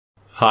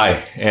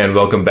Hi, and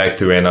welcome back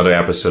to another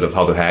episode of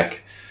How to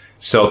Hack.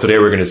 So today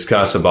we're going to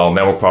discuss about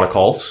network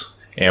protocols,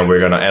 and we're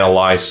going to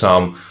analyze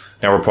some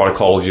network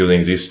protocols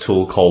using this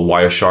tool called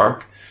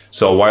Wireshark.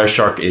 So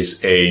Wireshark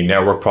is a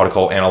network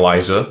protocol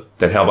analyzer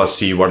that helps us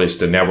see what is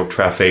the network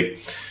traffic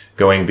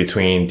going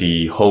between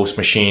the host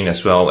machine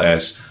as well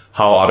as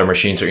how other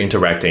machines are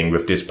interacting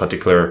with this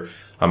particular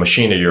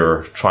machine that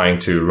you're trying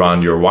to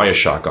run your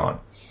Wireshark on.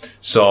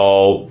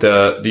 So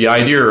the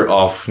idea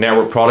of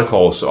network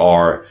protocols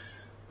are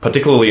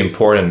particularly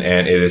important,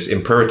 and it is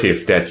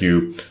imperative that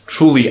you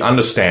truly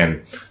understand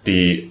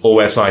the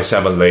OSI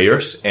 7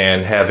 layers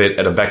and have it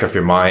at the back of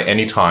your mind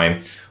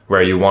anytime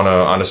where you want to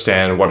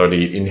understand what are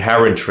the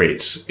inherent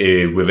traits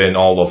within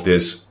all of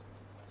these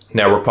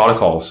network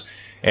protocols.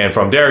 And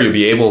from there, you'll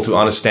be able to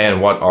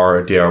understand what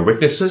are their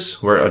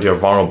weaknesses, where are their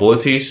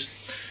vulnerabilities.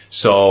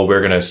 So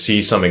we're going to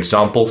see some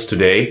examples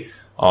today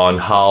on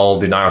how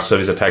denial of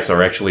service attacks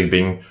are actually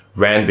being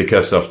ran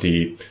because of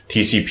the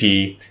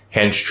TCP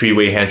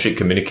three-way handshake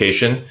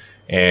communication,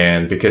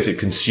 and because it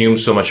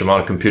consumes so much amount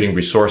of computing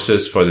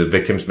resources for the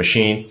victim's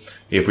machine.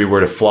 If we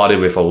were to flood it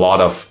with a lot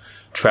of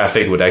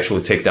traffic, it would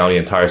actually take down the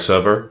entire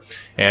server.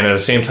 And at the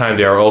same time,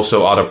 there are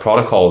also other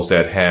protocols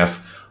that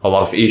have a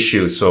lot of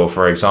issues. So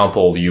for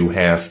example, you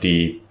have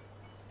the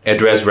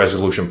address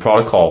resolution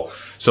protocol.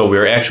 So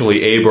we're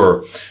actually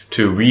able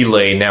to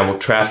relay network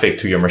traffic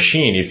to your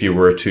machine if you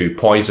were to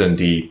poison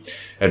the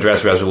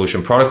address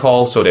resolution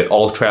protocol so that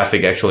all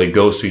traffic actually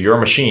goes to your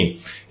machine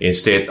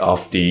instead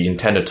of the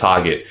intended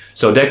target.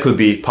 So that could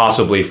be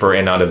possibly for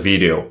another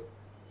video.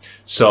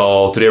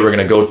 So today we're going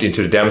to go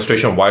into the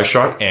demonstration of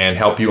Wireshark and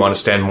help you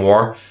understand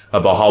more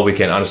about how we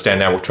can understand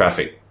network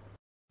traffic.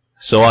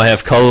 So I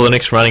have Kali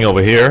Linux running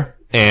over here,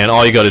 and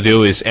all you got to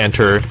do is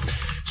enter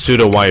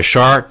sudo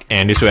Wireshark,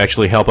 and this will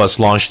actually help us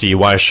launch the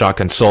Wireshark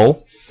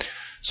console.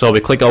 So we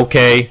click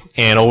OK,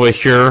 and over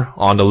here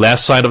on the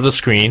left side of the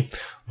screen,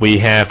 we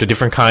have the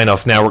different kind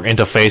of network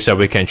interface that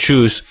we can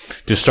choose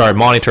to start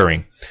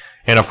monitoring.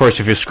 And of course,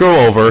 if you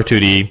scroll over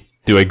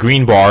to a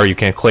green bar, you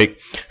can click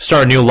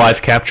Start New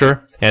Live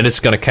Capture, and it's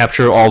going to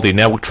capture all the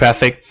network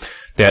traffic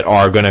that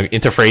are going to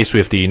interface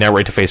with the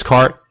network interface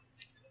card.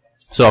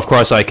 So of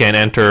course, I hit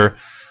enter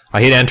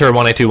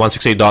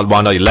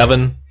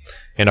 192.168.1.11,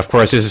 and of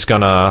course, this is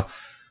going to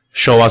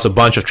show us a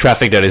bunch of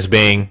traffic that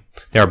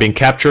are being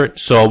captured.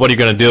 So what you're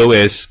going to do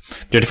is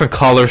there are different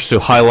colors to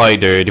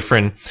highlight the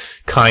different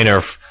kind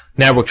of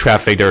network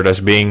traffic that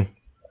is being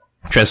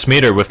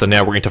transmitted with the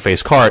network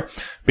interface card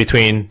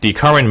between the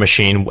current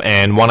machine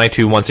and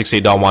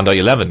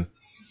 192.168.1.11.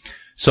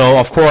 So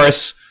of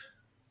course,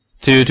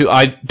 to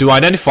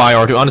identify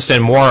or to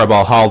understand more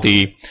about how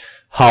the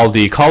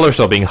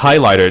colors are being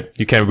highlighted,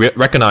 you can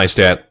recognize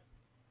that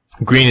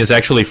green is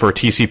actually for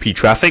TCP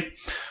traffic,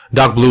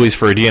 dark blue is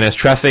for DNS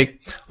traffic,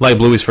 light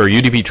blue is for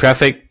UDP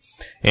traffic,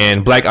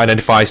 and black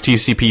identifies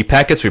TCP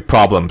packets with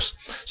problems.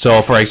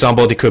 So for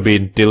example, they could be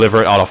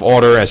delivered out of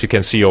order, as you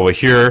can see over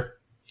here.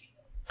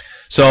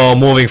 So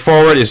moving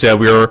forward is that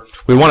we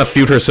want to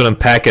filter certain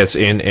packets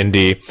in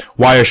the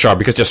Wireshark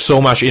because there's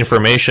so much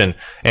information,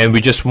 and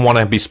we just want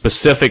to be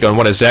specific on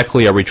what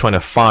exactly are we trying to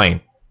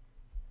find.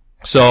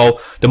 So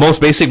the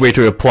most basic way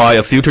to apply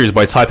a filter is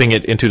by typing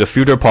it into the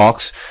filter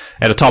box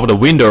at the top of the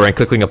window and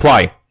clicking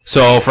apply.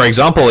 So for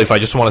example, if I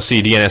just want to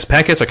see DNS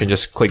packets, I can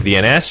just click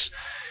DNS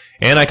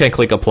and I can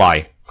click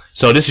apply.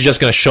 So this is just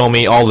going to show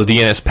me all the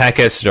DNS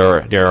packets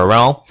that are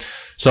around.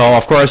 So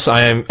of course,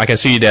 I can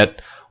see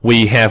that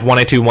we have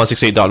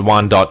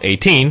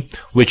 192.168.1.18,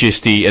 which is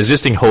the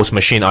existing host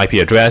machine IP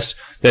address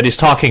that is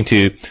talking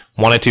to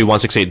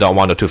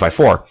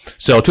 192.168.1.254.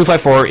 So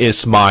 254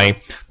 is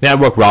my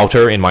network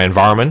router in my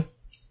environment.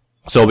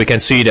 So we can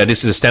see that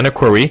this is a standard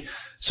query.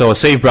 So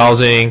safe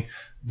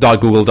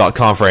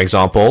browsing.google.com, for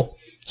example.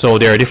 So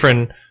there are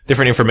different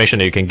information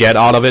that you can get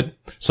out of it.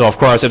 So of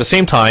course, at the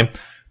same time,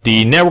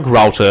 the network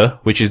router,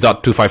 which is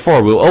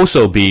 .254, will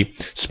also be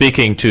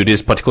speaking to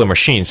this particular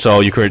machine.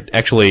 So you could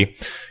actually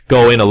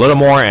go in a little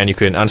more and you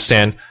can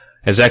understand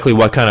exactly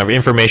what kind of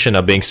information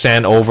are being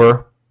sent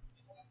over.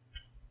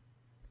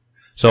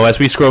 So as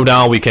we scroll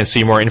down, we can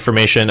see more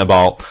information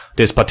about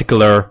this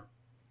particular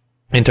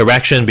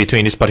interaction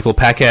between this particular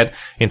packet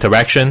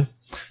interaction.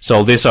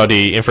 So these are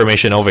the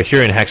information over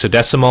here in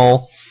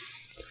hexadecimal.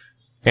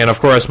 And of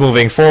course,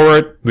 moving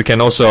forward, we can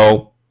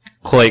also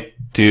we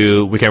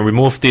can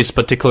remove this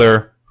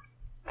particular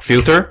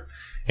filter,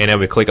 and then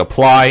we click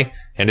apply,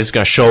 and this is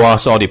going to show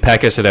us all the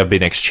packets that have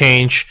been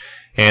exchanged.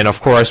 And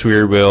of course,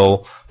 we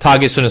will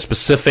target certain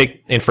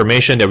specific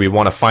information that we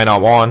want to find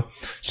out on.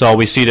 So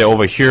we see that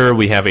over here,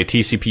 we have a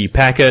TCP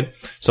packet.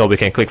 So we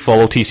can click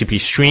follow TCP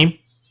stream.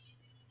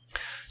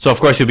 So of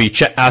course, you'll be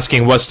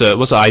asking what's the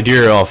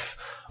idea of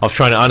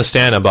trying to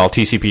understand about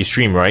TCP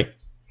stream, right?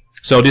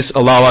 So this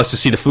allows us to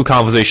see the full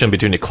conversation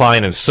between the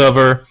client and the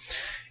server.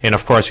 And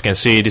of course, you can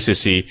see this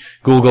is the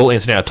Google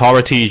Internet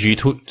Authority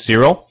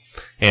G20.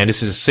 And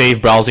this is a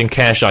safe browsing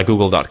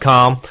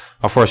cache.google.com.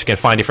 Of course, you can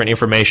find different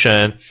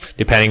information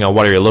depending on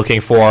what you're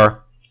looking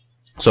for.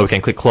 So we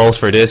can click close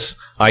for this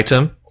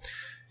item.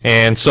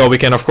 And so we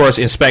can, of course,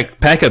 inspect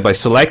packet by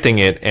selecting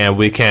it, and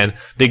we can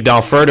dig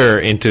down further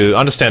into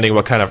understanding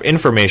what kind of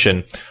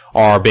information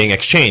are being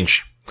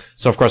exchanged.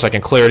 So, of course, I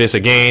can clear this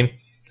again,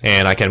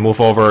 and I can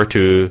move over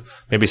to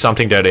maybe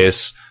something that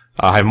is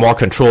I have more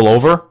control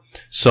over.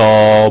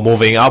 So,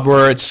 moving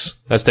upwards,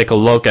 let's take a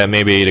look at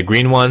maybe the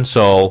green one.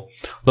 So,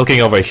 looking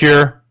over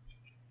here,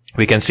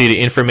 we can see the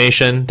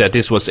information that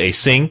this was a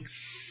sing.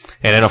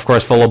 And then, of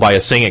course, followed by a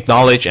sing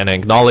acknowledge and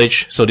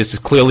acknowledge. So this is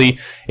clearly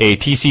a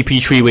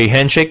TCP three-way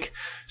handshake.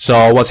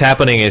 So what's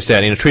happening is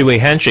that in a three-way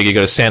handshake, you're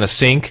going to send a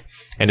sync,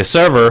 and the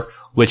server,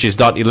 which is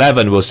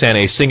 .11, will send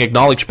a sing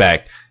acknowledge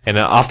back. And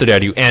then after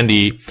that, you end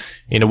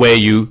in a way,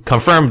 you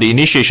confirm the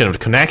initiation of the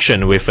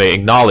connection with a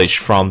acknowledge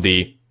from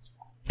the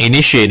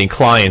initiating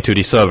client to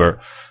the server.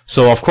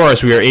 So of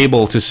course, we are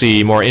able to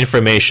see more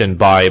information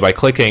by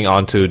clicking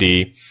onto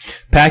the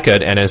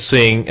packet and then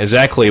seeing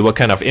exactly what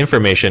kind of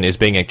information is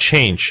being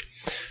exchanged.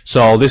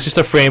 So this is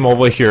the frame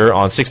over here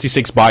on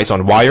 66 bytes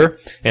on wire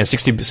and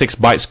 66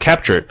 bytes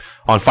captured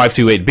on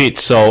 528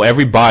 bits. So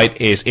every byte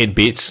is 8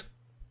 bits.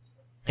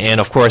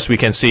 And of course, we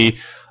can see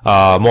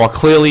more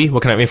clearly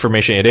what kind of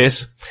information it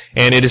is.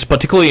 And it is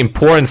particularly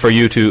important for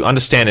you to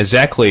understand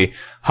exactly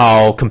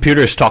how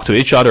computers talk to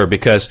each other,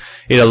 because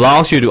it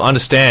allows you to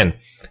understand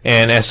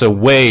and as a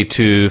way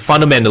to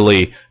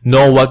fundamentally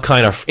know what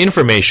kind of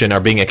information are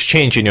being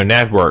exchanged in your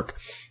network.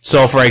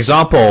 So for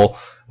example,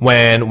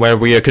 when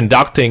we are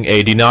conducting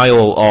a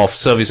denial of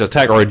service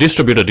attack or a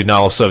distributed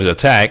denial of service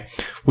attack,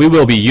 we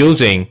will be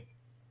using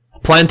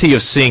plenty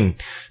of sing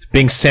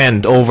being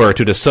sent over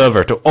to the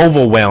server to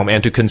overwhelm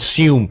and to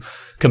consume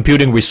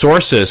computing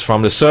resources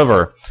from the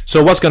server.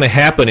 So what's going to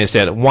happen is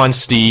that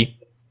once the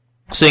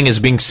sing is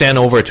being sent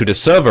over to the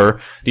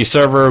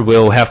server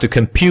will have to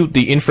compute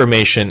the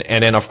information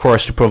and then, of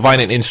course, to provide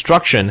an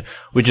instruction,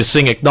 which is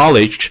sing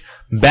acknowledged,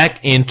 back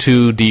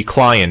into the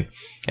client.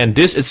 And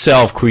this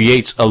itself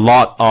creates a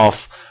lot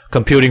of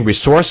computing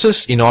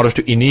resources in order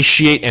to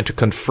initiate and to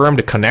confirm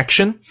the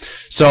connection.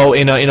 So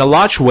in a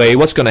large way,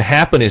 what's going to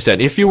happen is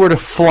that if you were to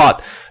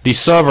flood the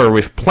server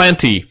with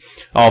plenty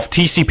of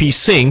TCP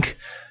sync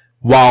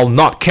while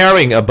not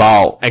caring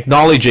about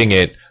acknowledging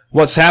it,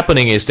 what's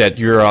happening is that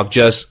you're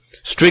just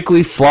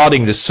strictly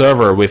flooding the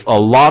server with a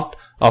lot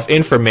of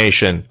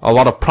information, a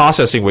lot of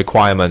processing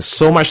requirements,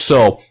 so much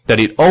so that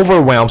it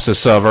overwhelms the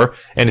server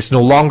and it's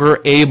no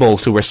longer able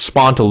to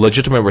respond to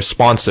legitimate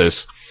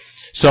responses.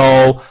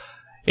 So,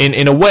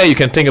 in a way, you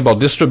can think about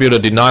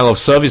distributed denial of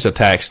service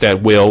attacks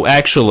that will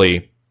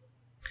actually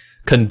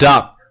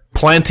conduct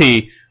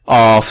plenty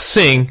of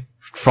sing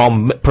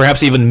from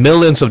perhaps even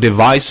millions of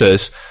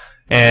devices,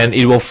 and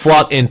it will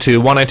flood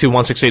into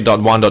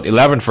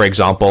 192.168.1.11, for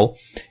example,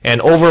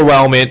 and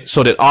overwhelm it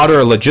so that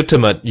other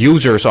legitimate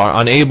users are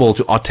unable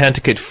to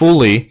authenticate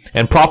fully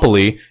and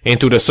properly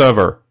into the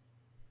server.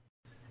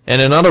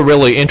 And another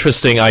really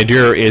interesting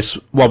idea is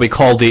what we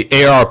call the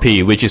ARP,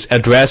 which is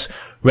Address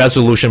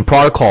Resolution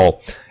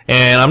Protocol.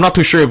 And I'm not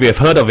too sure if you have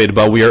heard of it,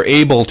 but we are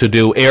able to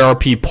do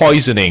ARP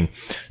poisoning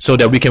so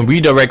that we can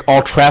redirect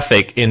all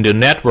traffic in the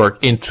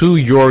network into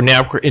your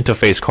network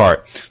interface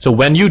card. So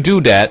when you do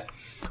that,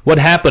 what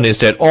happens is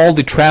that all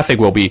the traffic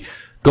will be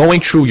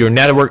going through your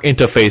network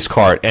interface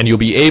card, and you'll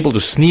be able to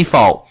sniff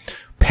out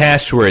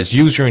passwords,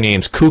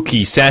 usernames,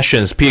 cookies,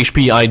 sessions,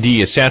 PHP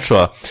ID,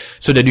 etc.,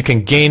 so that you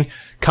can gain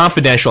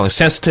confidential and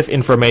sensitive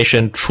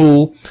information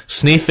through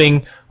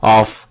sniffing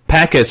of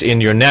packets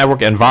in your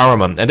network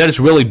environment. And that is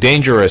really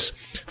dangerous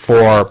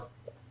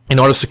in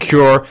order to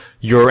secure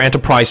your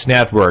enterprise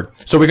network.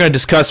 So we're going to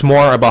discuss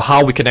more about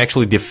how we can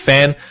actually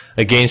defend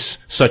against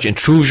such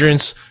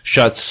intrusions,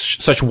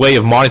 such way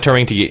of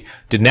monitoring the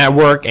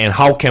network, and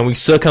how can we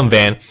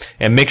circumvent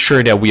and make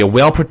sure that we are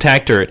well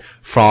protected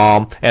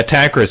from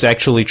attackers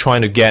actually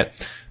trying to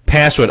get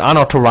password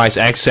unauthorized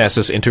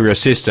accesses into your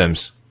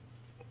systems.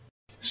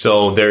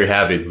 So there you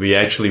have it. We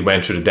actually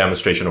went through the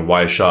demonstration of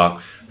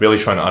Wireshark, really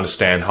trying to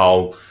understand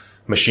how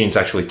machines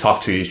actually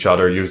talk to each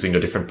other using the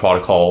different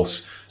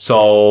protocols.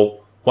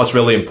 So what's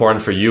really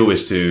important for you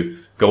is to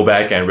go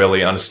back and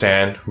really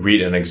understand,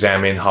 read and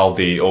examine how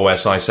the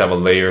OSI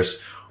 7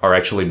 layers are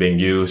actually being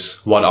used.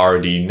 What are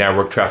the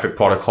network traffic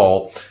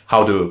protocol?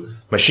 How do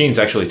machines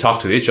actually talk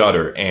to each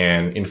other?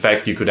 And in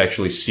fact, you could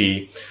actually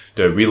see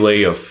the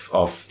relay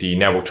of the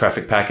network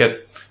traffic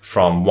packet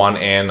from one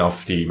end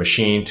of the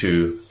machine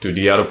to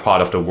the other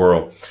part of the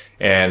world.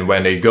 And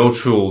when they go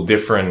through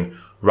different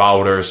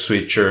routers,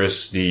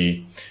 switchers,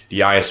 the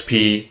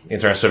ISP,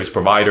 internet service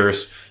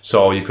providers,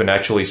 so you can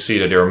actually see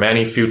that there are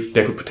many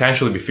there could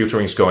potentially be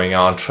filterings going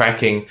on,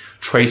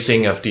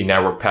 tracing of the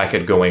network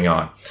packet going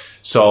on.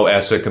 So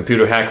as a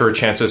computer hacker,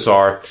 chances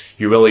are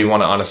you really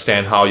want to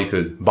understand how you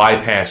could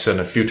bypass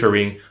certain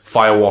filtering,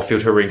 firewall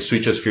filtering,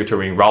 switches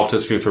filtering,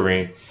 routers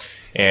filtering.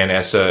 And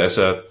as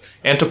a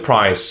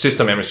enterprise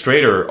system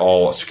administrator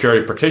or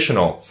security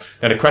practitioner,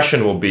 then the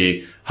question will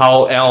be,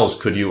 how else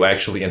could you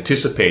actually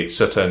anticipate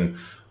certain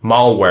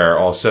malware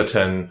or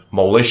certain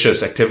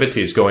malicious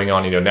activities going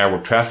on in your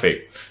network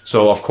traffic?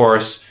 So of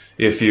course,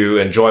 if you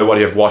enjoy what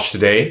you have watched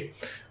today,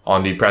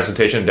 on the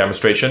presentation and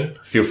demonstration,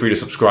 feel free to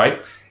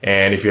subscribe.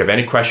 And if you have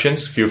any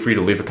questions, feel free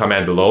to leave a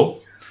comment below.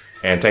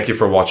 And thank you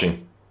for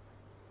watching.